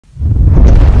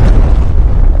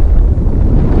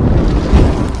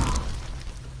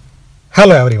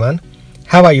Hello everyone,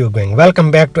 how are you going?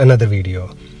 Welcome back to another video.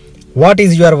 What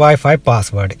is your Wi-Fi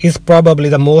password is probably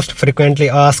the most frequently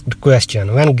asked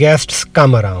question when guests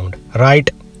come around, right?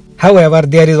 However,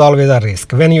 there is always a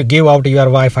risk when you give out your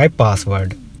Wi-Fi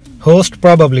password. Host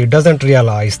probably doesn't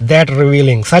realize that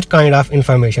revealing such kind of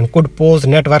information could pose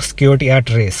network security at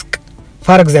risk.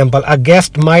 For example, a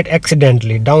guest might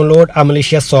accidentally download a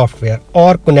malicious software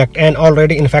or connect an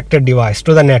already infected device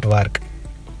to the network.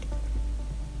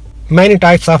 Many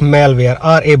types of malware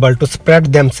are able to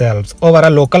spread themselves over a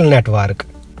local network,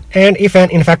 and if an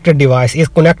infected device is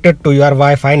connected to your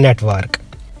Wi-Fi network,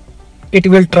 it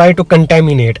will try to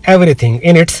contaminate everything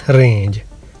in its range.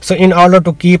 So in order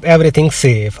to keep everything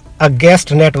safe, a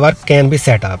guest network can be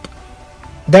set up.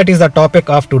 That is the topic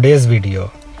of today's video.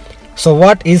 So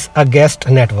what is a guest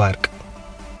network?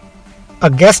 A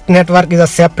guest network is a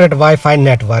separate Wi-Fi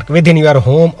network within your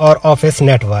home or office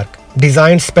network,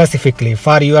 designed specifically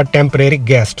for your temporary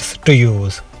guests to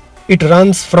use. It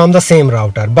runs from the same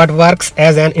router but works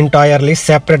as an entirely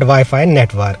separate Wi-Fi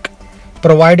network,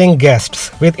 providing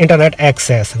guests with internet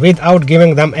access without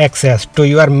giving them access to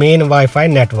your main Wi-Fi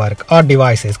network or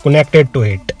devices connected to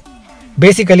it.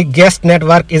 Basically, guest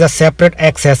network is a separate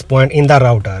access point in the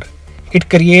router. It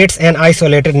creates an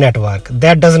isolated network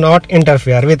that does not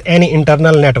interfere with any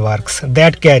internal networks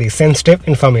that carry sensitive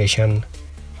information.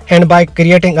 And by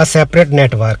creating a separate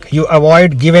network, you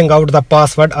avoid giving out the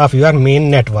password of your main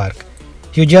network.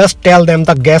 You just tell them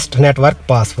the guest network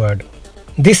password.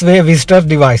 This way, visitor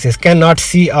devices cannot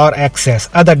see or access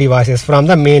other devices from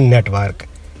the main network.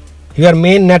 Your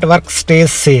main network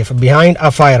stays safe behind a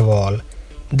firewall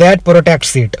that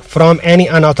protects it from any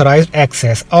unauthorized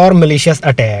access or malicious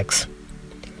attacks.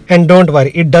 And don't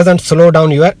worry, it doesn't slow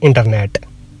down your internet.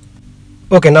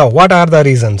 Okay, now what are the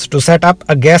reasons to set up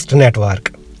a guest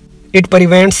network? It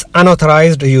prevents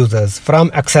unauthorized users from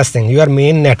accessing your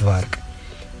main network.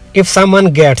 If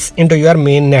someone gets into your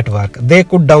main network, they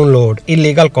could download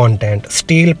illegal content,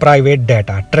 steal private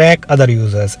data, track other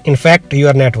users, infect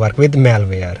your network with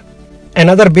malware.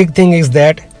 Another big thing is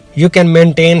that you can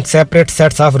maintain separate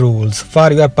sets of rules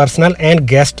for your personal and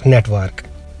guest network.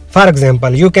 For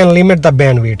example, you can limit the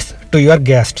bandwidth to your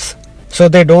guests so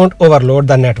they don't overload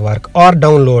the network or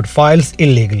download files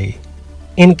illegally.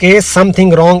 In case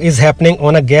something wrong is happening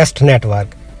on a guest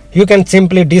network, you can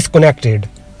simply disconnect it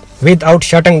without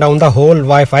shutting down the whole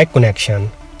Wi-Fi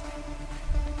connection.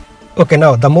 Okay,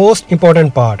 now the most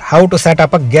important part, how to set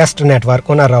up a guest network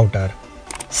on a router.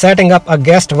 Setting up a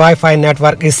guest Wi-Fi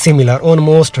network is similar on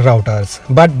most routers,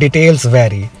 but details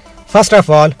vary. First of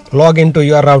all, log into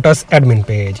your router's admin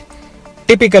page.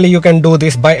 Typically, you can do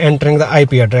this by entering the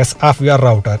IP address of your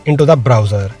router into the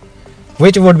browser,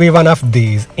 which would be one of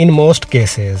these in most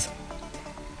cases.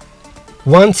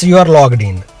 Once you are logged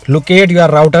in, locate your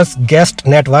router's guest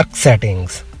network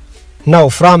settings. Now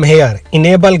from here,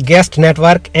 enable guest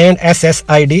network and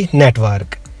SSID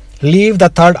network. Leave the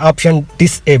third option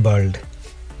disabled.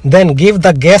 Then give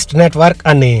the guest network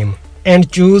a name and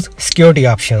choose security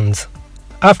options.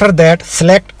 After that,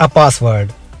 select a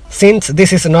password. Since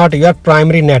this is not your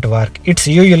primary network, it's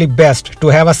usually best to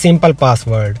have a simple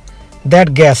password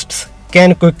that guests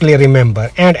can quickly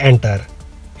remember and enter.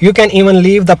 You can even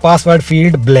leave the password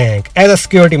field blank. As a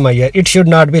security measure, it should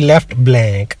not be left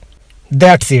blank.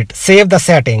 That's it. Save the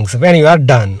settings when you are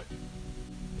done.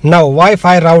 Now,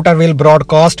 Wi-Fi router will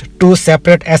broadcast two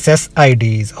separate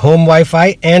SSIDs, home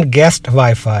Wi-Fi and guest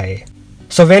Wi-Fi.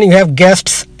 So when you have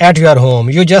guests at your home,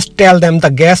 you just tell them the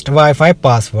guest Wi-Fi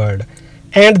password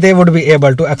and they would be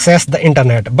able to access the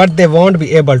internet, but they won't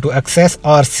be able to access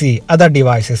or see other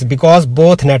devices because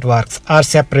both networks are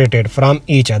separated from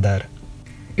each other.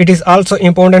 It is also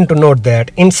important to note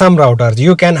that in some routers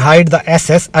you can hide the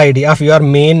SSID of your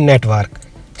main network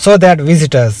so that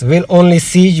visitors will only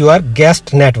see your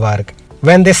guest network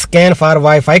when they scan for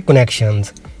Wi-Fi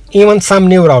connections. Even some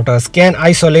new routers can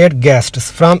isolate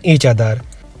guests from each other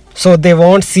so they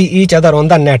won't see each other on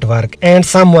the network and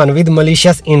someone with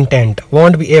malicious intent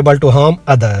won't be able to harm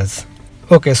others.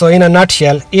 Okay, so in a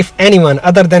nutshell, if anyone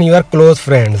other than your close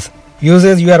friends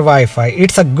uses your Wi-Fi,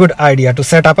 it's a good idea to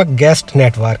set up a guest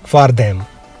network for them.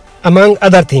 Among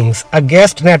other things, a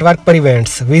guest network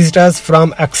prevents visitors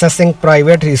from accessing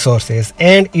private resources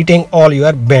and eating all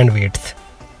your bandwidth.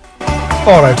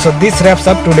 Alright, so this wraps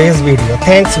up today's video.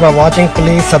 Thanks for watching.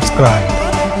 Please subscribe.